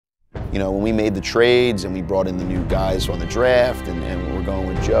You know, when we made the trades and we brought in the new guys on the draft and we're going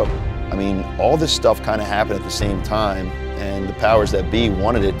with Joe, I mean, all this stuff kind of happened at the same time, and the powers that be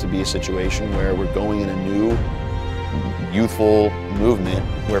wanted it to be a situation where we're going in a new, youthful movement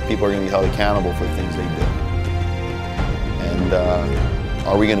where people are going to be held accountable for the things they do. And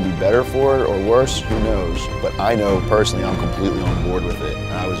are we going to be better for it or worse? Who knows? But I know personally I'm completely on board with it.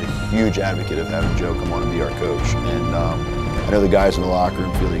 And I was a huge advocate of having Joe come on and be our coach. And I know the guys in the locker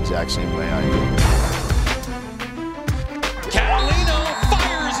room feel the exact same way I do.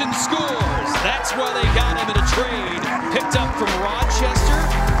 And scores. That's why they got him in a trade. Picked up from Rochester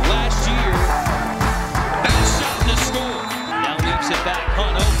last year. Back shot to score. Now leaves it back.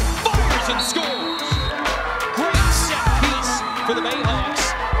 Hunt fires and scores. Great set piece for the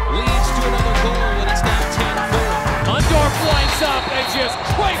Bayhawks. Leads to another goal, and it's now 10-4. Undorf lights up and just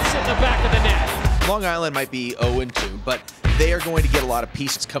cranks in the back of the net. Long Island might be 0-2, but they are going to get a lot of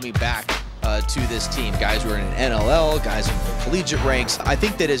pieces coming back to this team. Guys who are in an NLL, guys in the collegiate ranks. I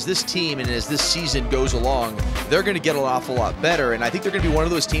think that as this team and as this season goes along, they're going to get an awful lot better, and I think they're going to be one of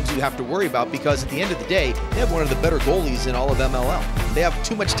those teams you have to worry about, because at the end of the day, they have one of the better goalies in all of MLL. They have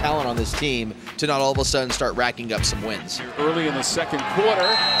too much talent on this team to not all of a sudden start racking up some wins. Early in the second quarter,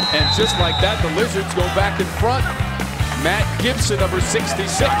 and just like that, the Lizards go back in front. Matt Gibson, number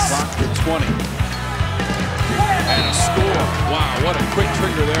 66. Clock to 20. And a score. Wow, what a quick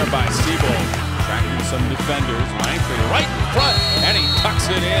trigger there by Seibald. Tracking some defenders. Langford right in front, and he tucks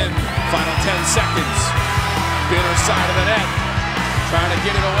it in. Final 10 seconds. Inner side of the net. Trying to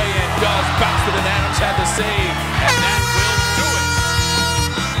get it away, and does. Bounce to the net. Adams had the save, and that will do it.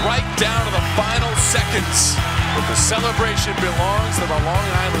 Right down to the final seconds. But the celebration belongs to the Long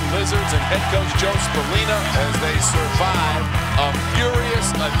Island Lizards and head coach Joe Spallina as they survive a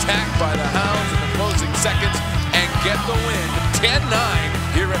furious attack by the Hounds in the closing seconds and get the win 10-9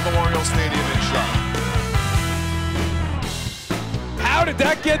 here at Memorial Stadium in Charlotte. How did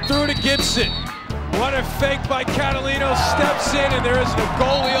that get through to Gibson? What a fake by Catalino, steps in, and there isn't a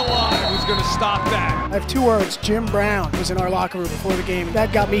goalie alive who's going to stop that. I have two words. Jim Brown was in our locker room before the game.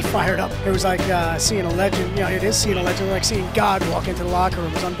 That got me fired up. It was like seeing a legend. You know, it is seeing a legend. Like seeing God walk into the locker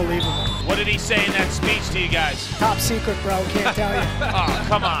room. It was unbelievable. What did he say in that speech to you guys? Top secret, bro. Can't tell you. Oh,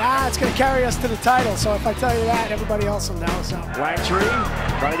 come on. Nah, it's going to carry us to the title. So if I tell you that, everybody else will know. So. Langtree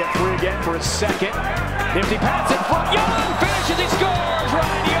trying to get free again for his second. Nifty pass in front. Young finishes. He scores.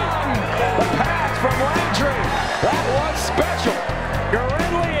 Ryan Young. The pass from Langtree. That was special.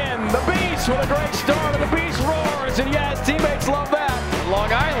 Gurenlian, the Beast, with a great start, and the Beast roars, and yes, teammates love that.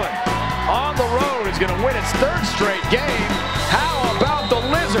 Long Island on the road is going to win its third straight game. How about the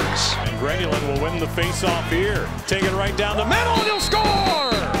Lizards? And Gurenlian will win the face-off here. Take it right down the middle, and he'll score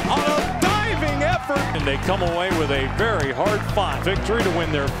on a diving effort. And they come away with a very hard-fought victory to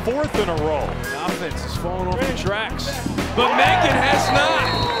win their fourth in a row. The offense is falling off the tracks, but Mencken has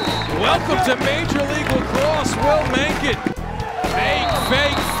not. Welcome to Major League Lacrosse, Will Mencken.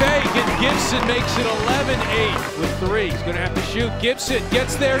 Fake, and Gibson makes it 11-8 with 3. He's going to have to shoot. Gibson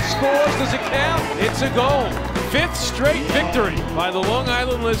gets there, scores. Does it count? It's a goal. 5th straight victory by the Long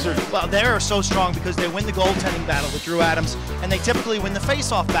Island Lizards. Well, they're so strong because they win the goaltending battle with Drew Adams, and they typically win the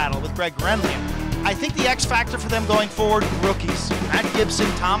face-off battle with Greg Gurenlian. I think the X factor for them going forward, rookies, Matt Gibson,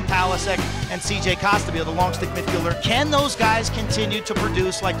 Tom Palasek, and CJ Costabile, the long stick midfielder. Can those guys continue to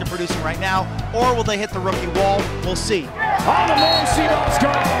produce like they're producing right now, or will they hit the rookie wall? We'll see. On the move, Seibald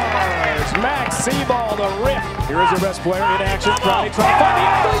scores! Max Seibald, a rip. Here is your best player in action. Trying to find the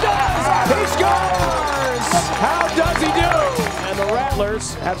angle. He does! He scores! How does he do? And the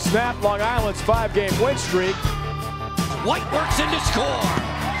Rattlers have snapped Long Island's 5-game win streak. White works in to score.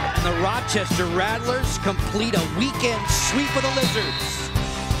 And the Rochester Rattlers complete a weekend sweep of the Lizards.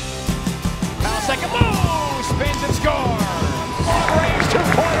 Now second move, spins and scores. Long-range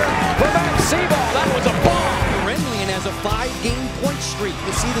two-pointer for Max Seibald. That was a bomb. Gurenlian has a 5-game point streak.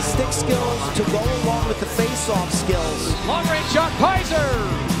 You see the stick skills to go along with the face-off skills. Long-range shot, Pizer.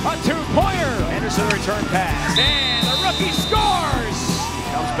 A two-pointer. Anderson return pass. And the rookie scores.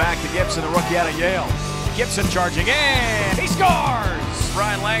 Comes back to Gibson, the rookie out of Yale. Gibson charging in. He scores.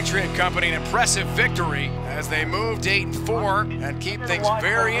 Brian Langtree and company, an impressive victory as they moved 8-4 and keep things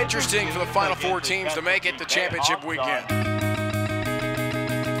very interesting for the Final Four teams to make it to championship weekend.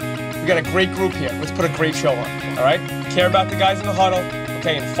 We got a great group here. Let's put a great show on, all right? Care about the guys in the huddle,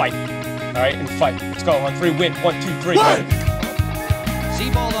 okay, and fight, all right, and fight. Let's go, on 3, win, 1, 2, 3.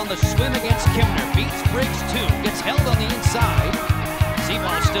 Seibald on the swim against Kimner, beats Briggs 2, gets held on the inside.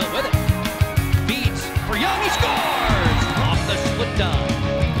 Seibald still with it. Beats for Young, he scores! Off the split down.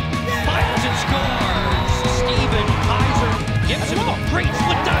 Fires and scores! Steven Pizer, Gibson with a great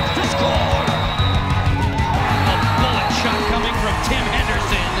split down to score!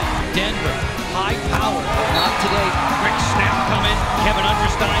 high power. Not today. Quick snap coming. Kevin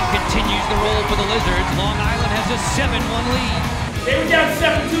Understein continues the roll for the Lizards. Long Island has a 7-1 lead. They were down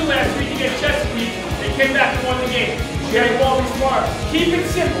 7-2 last week against Chesapeake. They came back and won the game. You gotta go always smart. Keep it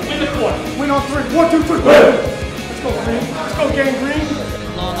simple. Win the quarter. Win on 3. 1, 2, 3. Let's go, Green. Let's go, Gang Green.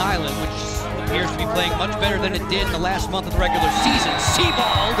 Long Island, which appears to be playing much better than it did in the last month of the regular season.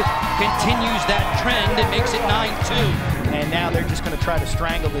 Seibald continues that trend and makes it 9-2. And now they're just going to try to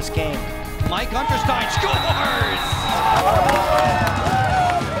strangle this game. Mike Understein scores!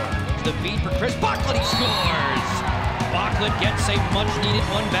 The feed for Chris Bocklett, he scores! Bocklett gets a much-needed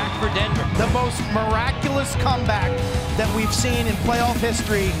one back for Denver. The most miraculous comeback that we've seen in playoff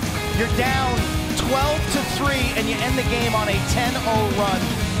history. You're down 12-3 and you end the game on a 10-0 run.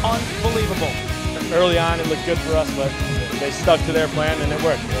 Unbelievable. Early on, it looked good for us, but they stuck to their plan and it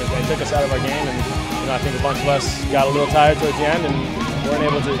worked. They took us out of our game, and I think a bunch of us got a little tired towards the end and weren't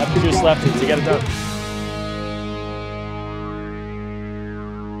able to have the juice left to get it done.